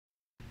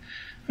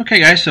Okay,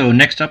 guys, so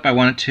next up I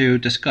wanted to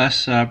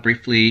discuss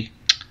briefly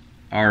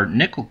our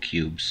nickel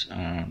cubes.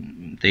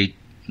 They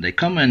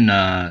come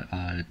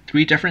in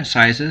three different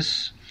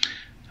sizes.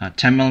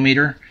 10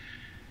 millimeter.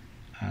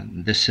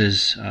 This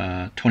is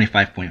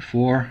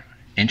 25.4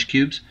 inch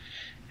cubes,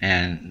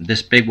 and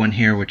this big one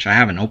here, which I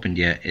haven't opened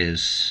yet,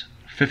 is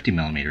 50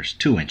 millimeters,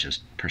 2 inches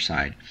per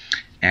side.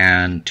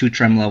 And two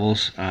trim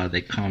levels. They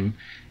come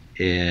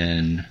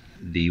in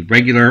the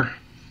regular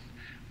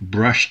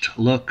brushed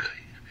look.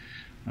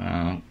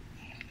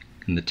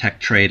 In the tech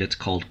trade, it's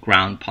called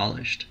ground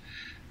polished.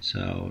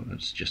 So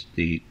it's just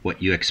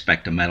what you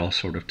expect a metal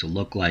sort of to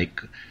look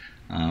like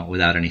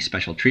without any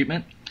special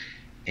treatment.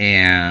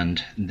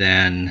 And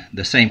then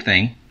the same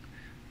thing,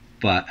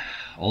 but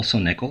also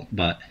nickel,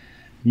 but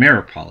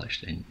mirror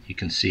polished, and you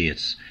can see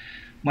it's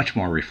much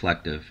more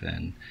reflective,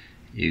 and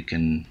you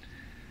can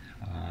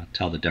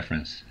tell the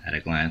difference at a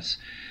glance.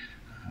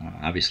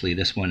 Obviously,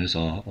 this one is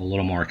a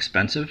little more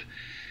expensive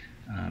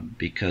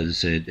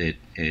because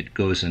it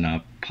goes in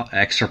a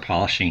extra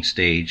polishing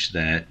stage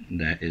that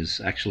is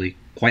actually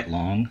quite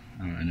long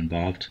and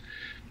involved,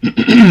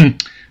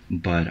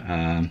 but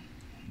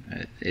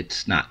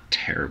it's not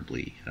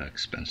terribly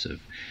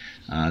expensive.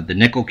 The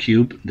nickel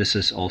cube, this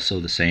is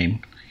also the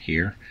same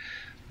here.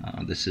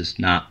 This is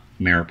not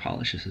mirror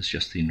polish, this is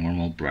just the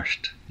normal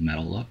brushed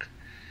metal look.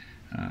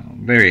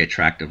 Very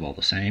attractive all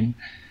the same.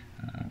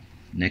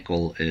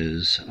 Nickel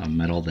is a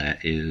metal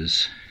that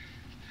is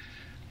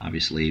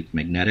obviously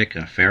magnetic,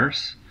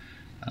 ferrous.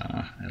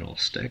 It'll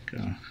stick.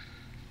 You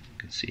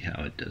can see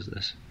how it does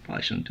this.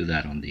 Probably shouldn't do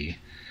that on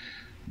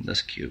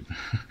this cube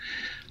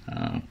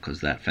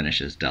because that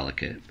finish is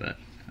delicate. But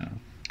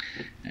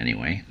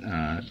anyway,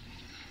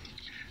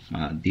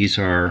 these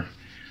are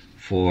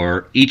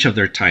for each of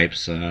their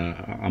types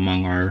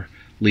among our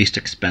least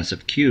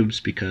expensive cubes,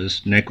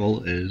 because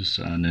nickel is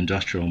an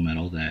industrial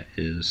metal that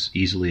is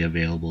easily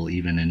available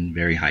even in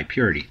very high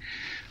purity.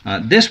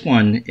 This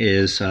one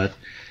is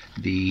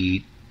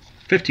the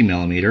 50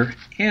 millimeter,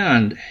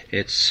 and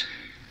it's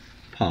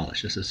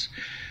polished. This is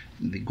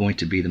going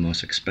to be the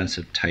most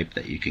expensive type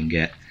that you can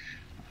get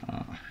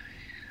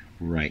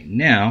right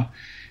now,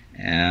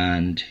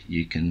 and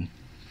you can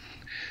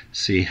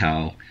see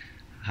how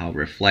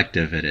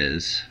reflective it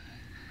is,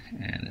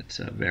 and it's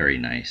very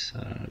nice,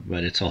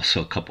 but it's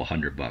also a couple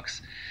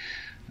 $100.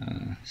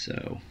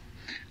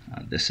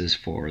 This is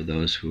for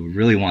those who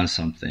really want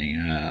something,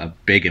 a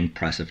big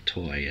impressive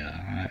toy.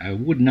 I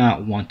would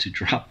not want to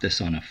drop this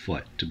on a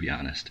foot, to be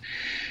honest.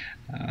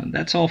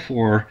 That's all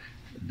for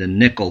the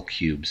nickel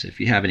cubes. If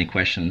you have any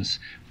questions,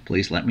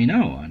 please let me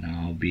know, and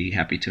I'll be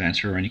happy to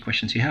answer any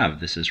questions you have.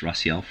 This is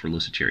Raciel for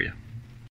Luciteria.